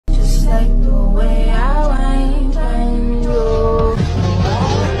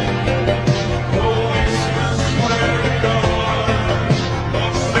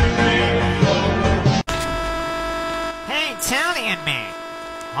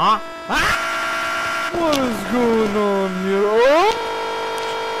Huh? Ah! What is going on here? Oh!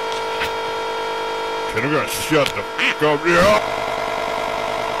 Can you guys shut the f*** up here?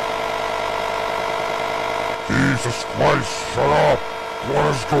 Jesus Christ, shut up! What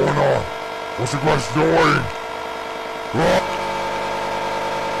is going on? What's you guys doing?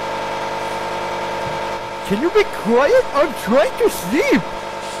 Can you be quiet? I'm trying to sleep!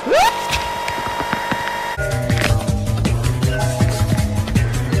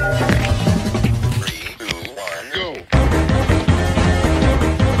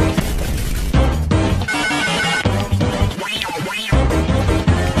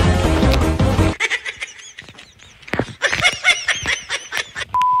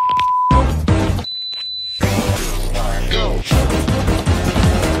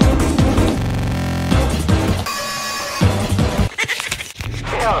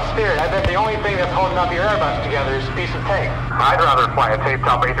 Spirit, I bet the only thing that's holding up your Airbus together is a piece of tape. I'd rather fly a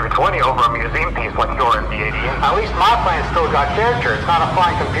tape-top A320 over a museum piece like your MD-80. At least my plane's still got character. It's not a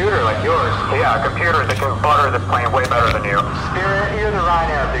flying computer like yours. Yeah, a computer that can butter the plane way better than you. Spirit, you're the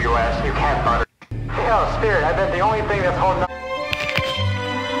Ryanair of the U.S. You can't butter. Hell, Spirit, I bet the only thing that's holding up...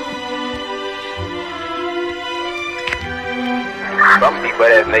 Some deep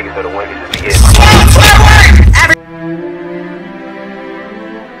butt-ass niggas are the ones that just get...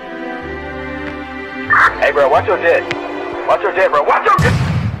 Hey bro, watch your jet. Watch your jet, bro. Watch your jet!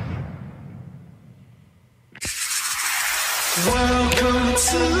 Welcome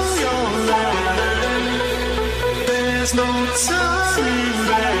to your life. There's no turning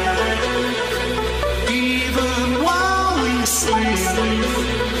back. Even while we sleep,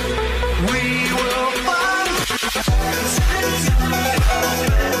 we will find.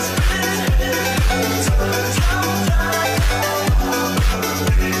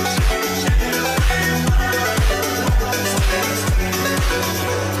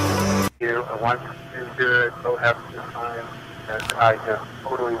 I want you to do it, so have a good time, and I just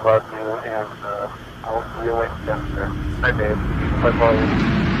totally love you, and I will see you later. Bye, babe. Bye-bye.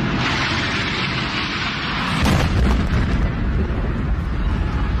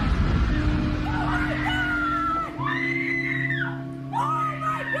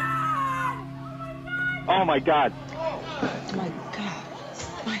 Oh my God. Oh my God.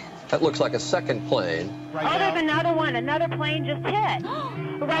 That looks like a second plane. Oh, there's another one. Another plane just hit.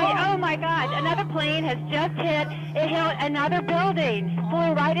 Right. Oh my God. Another plane has just hit. It hit another building.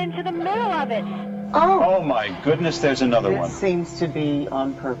 Flew right into the middle of it. Oh my goodness, there's another one. It seems to be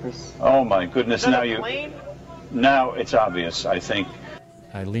on purpose. Oh my goodness, now it's obvious, I think.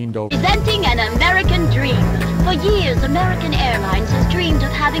 I leaned over. Presenting an American dream. For years, American Airlines has dreamed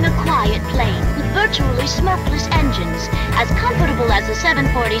of having a quiet plane with virtually smokeless engines, as comfortable as a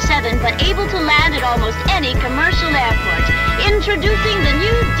 747, but able to land at almost any commercial airport. Introducing the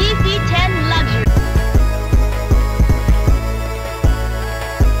new DC-10 Luxury.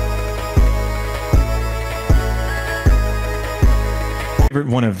 Favorite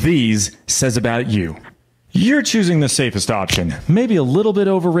one of these says about you. You're choosing the safest option. Maybe a little bit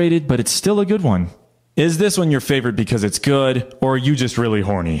overrated, but it's still a good one. Is this one your favorite because it's good, or are you just really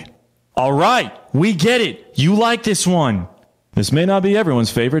horny? Alright, we get it. You like this one. This may not be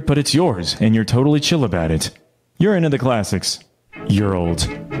everyone's favorite, but it's yours, and you're totally chill about it. You're into the classics. You're old.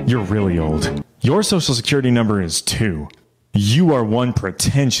 You're really old. Your social security number is 2. You are one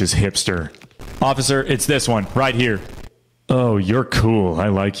pretentious hipster. Officer, it's this one, right here. Oh, you're cool. I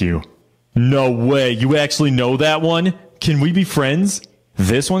like you. No way, you actually know that one? Can we be friends?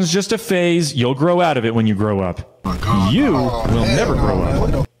 This one's just a phase, you'll grow out of it when you grow up. You will never grow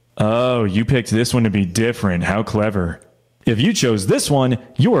up. Oh, you picked this one to be different, how clever. If you chose this one,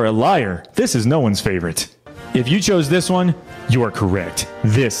 you are a liar. This is no one's favorite. If you chose this one, you are correct.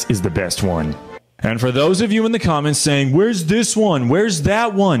 This is the best one. And for those of you in the comments saying, where's this one? Where's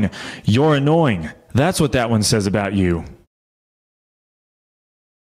that one? You're annoying. That's what that one says about you.